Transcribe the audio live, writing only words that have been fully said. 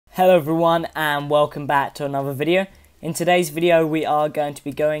Hello everyone and welcome back to another video. In today's video we are going to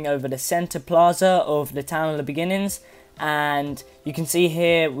be going over the center plaza of the town of the beginnings, and you can see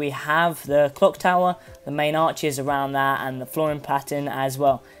here we have the clock tower, the main arches around that, and the flooring pattern as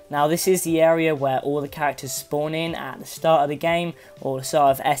well. Now this is the area where all the characters spawn in at the start of the game, or the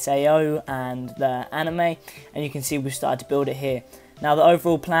start of SAO and the anime, and you can see we've started to build it here. Now the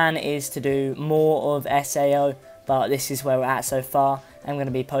overall plan is to do more of SAO, but this is where we're at so far. I'm going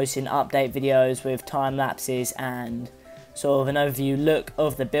to be posting update videos with time lapses and sort of an overview look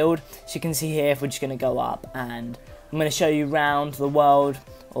of the build. So you can see here, if we're just going to go up, and I'm going to show you around the world,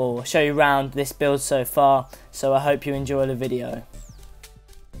 or show you around this build so far. So I hope you enjoy the video.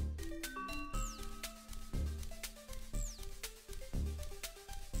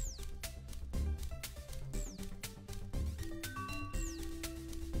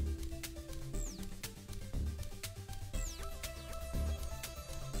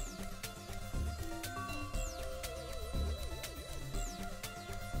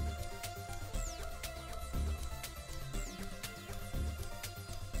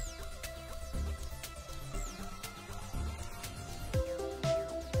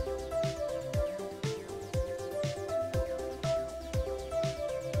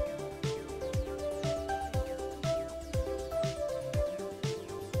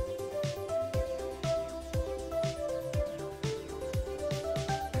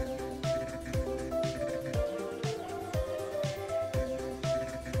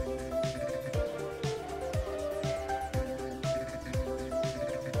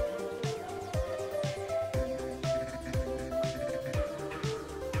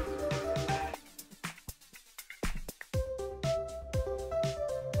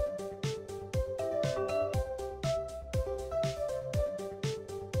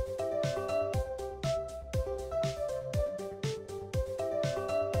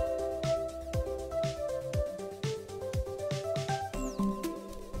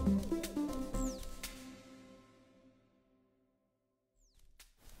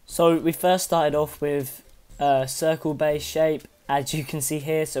 So we first started off with a circle base shape, as you can see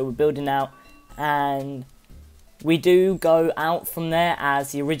here. So we're building out, and we do go out from there,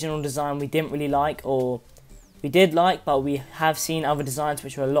 as the original design we didn't really like, or we did like, but we have seen other designs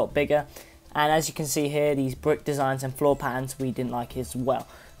which are a lot bigger. And as you can see here, these brick designs and floor patterns we didn't like as well.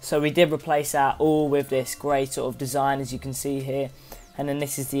 So we did replace that all with this grey sort of design, as you can see here. And then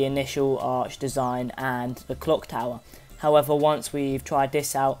this is the initial arch design and the clock tower. However, once we've tried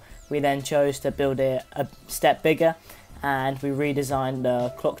this out, we then chose to build it a step bigger, and we redesigned the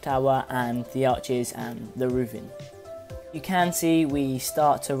clock tower and the arches and the roofing. You can see we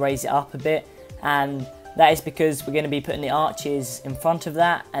start to raise it up a bit, and that is because we're going to be putting the arches in front of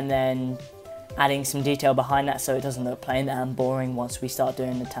that and then adding some detail behind that, so it doesn't look plain and boring once we start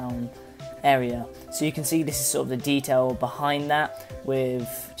doing the town area. So you can see this is sort of the detail behind that,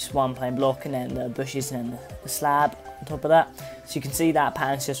 with just one plain block and then the bushes and the slab on top of that. So you can see that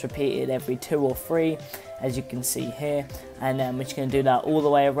pattern's just repeated every 2 or 3, as you can see here, and then we're just going to do that all the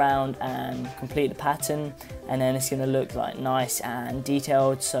way around and complete the pattern, and then it's going to look like nice and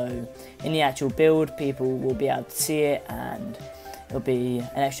detailed. So in the actual build, people will be able to see it, and it'll be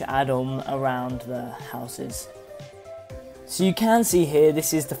an extra add-on around the houses. So you can see here,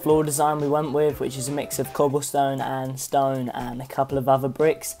 this is the floor design we went with, which is a mix of cobblestone and stone and a couple of other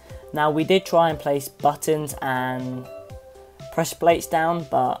bricks. Now we did try and place buttons and pressure plates down,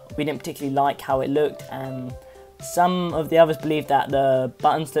 but we didn't particularly like how it looked, and some of the others believed that the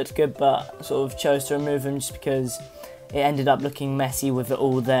buttons looked good, but sort of chose to remove them just because it ended up looking messy with it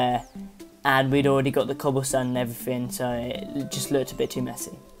all there, and we'd already got the cobblestone and everything, so it just looked a bit too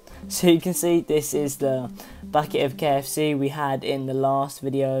messy. So you can see this is the bucket of KFC we had in the last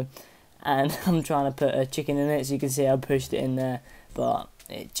video, and I'm trying to put a chicken in it, so you can see I pushed it in there, but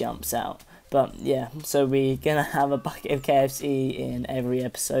it jumps out. But yeah, so we're gonna have a bucket of KFC in every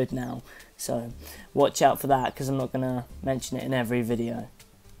episode now, so watch out for that, because I'm not gonna mention it in every video.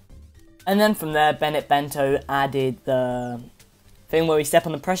 And then from there, Bennett Bento added the thing where we step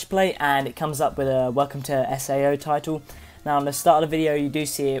on the pressure plate and it comes up with a welcome to SAO title. Now on the start of the video you do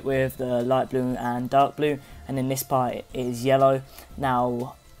see it with the light blue and dark blue, and in this part it is yellow.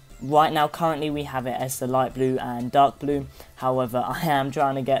 Now right now currently we have it as the light blue and dark blue, however I am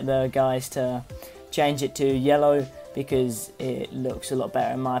trying to get the guys to change it to yellow because it looks a lot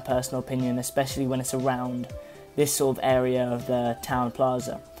better in my personal opinion, especially when it's around this sort of area of the town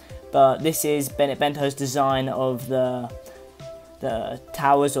plaza. But this is Bennett Bento's design of the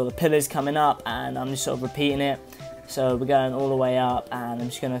towers or the pillars coming up, and I'm just sort of repeating it. So we're going all the way up, and I'm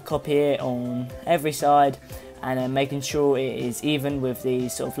just going to copy it on every side, and then making sure it is even with the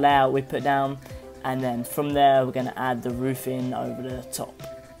sort of layout we put down, and then from there we're going to add the roofing over the top.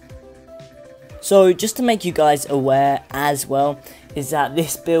 So just to make you guys aware as well, is that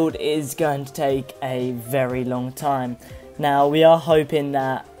this build is going to take a very long time. Now we are hoping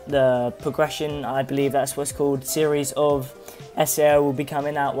that the progression, I believe that's what's called, series of SAO will be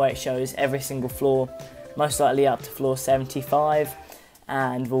coming out, where it shows every single floor, most likely up to floor 75,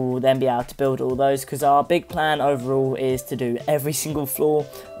 and we'll then be able to build all those, because our big plan overall is to do every single floor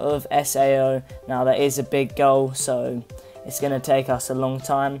of SAO. Now that is a big goal, so it's going to take us a long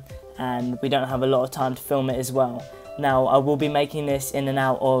time, and we don't have a lot of time to film it as well. Now I will be making this in and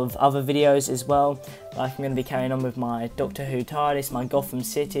out of other videos as well, like I'm going to be carrying on with my Doctor Who TARDIS, my Gotham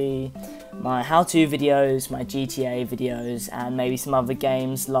City, my how-to videos, my GTA videos, and maybe some other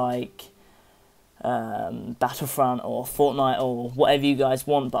games like Battlefront or Fortnite or whatever you guys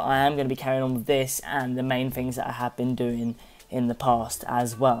want. But I am going to be carrying on with this and the main things that I have been doing in the past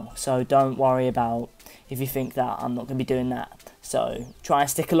as well. So don't worry about if you think that I'm not going to be doing that. So try and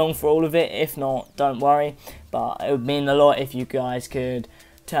stick along for all of it. If not, don't worry. But it would mean a lot if you guys could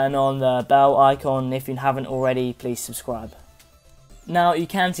turn on the bell icon. If you haven't already, please subscribe. Now you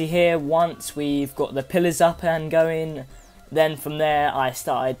can see here, once we've got the pillars up and going, then from there I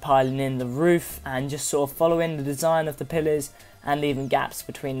started piling in the roof and just sort of following the design of the pillars and leaving gaps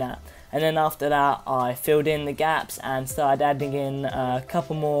between that. And then after that I filled in the gaps and started adding in a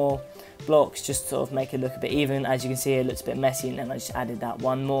couple more blocks just to sort of make it look a bit even. As you can see, it looks a bit messy, and then I just added that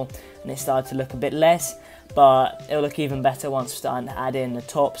one more and it started to look a bit less, but it'll look even better once we're starting to add in the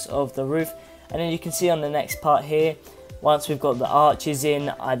tops of the roof. And then you can see on the next part here, once we've got the arches in,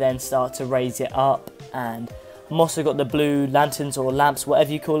 I then start to raise it up, and I've also got the blue lanterns or lamps,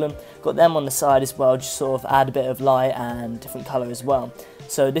 whatever you call them, got them on the side as well, just sort of add a bit of light and different colour as well.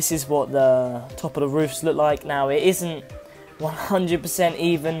 So this is what the top of the roofs look like. Now it isn't 100%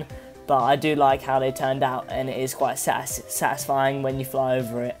 even, but I do like how they turned out, and it is quite satisfying when you fly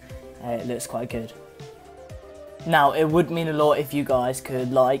over it. It looks quite good. Now it would mean a lot if you guys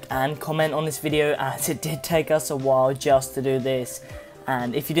could like and comment on this video, as it did take us a while just to do this,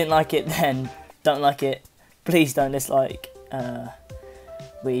 and if you didn't like it, then don't like it, please don't dislike.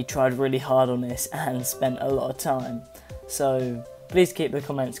 We tried really hard on this and spent a lot of time, so please keep the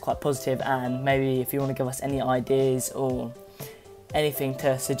comments quite positive, and maybe if you want to give us any ideas or anything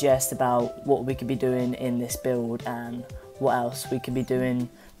to suggest about what we could be doing in this build and what else we could be doing,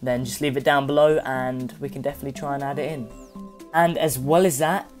 then just leave it down below and we can definitely try and add it in. And as well as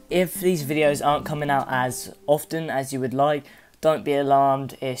that, if these videos aren't coming out as often as you would like, don't be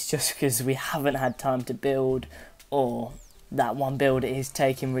alarmed. It's just because we haven't had time to build, or that one build is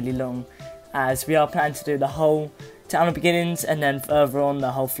taking really long, as we are planning to do the whole Town of Beginnings and then further on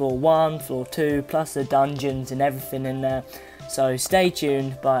the whole floor 1, floor 2, plus the dungeons and everything in there. So stay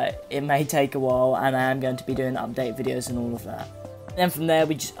tuned, but it may take a while, and I am going to be doing update videos and all of that. Then from there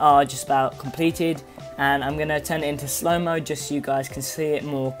we are just about completed, and I'm going to turn it into slow mode just so you guys can see it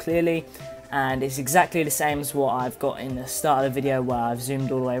more clearly. And it's exactly the same as what I've got in the start of the video where I've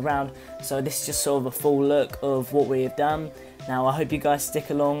zoomed all the way around. So this is just sort of a full look of what we have done. Now I hope you guys stick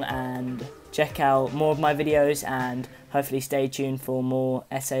along and check out more of my videos, and hopefully stay tuned for more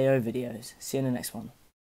SAO videos. See you in the next one.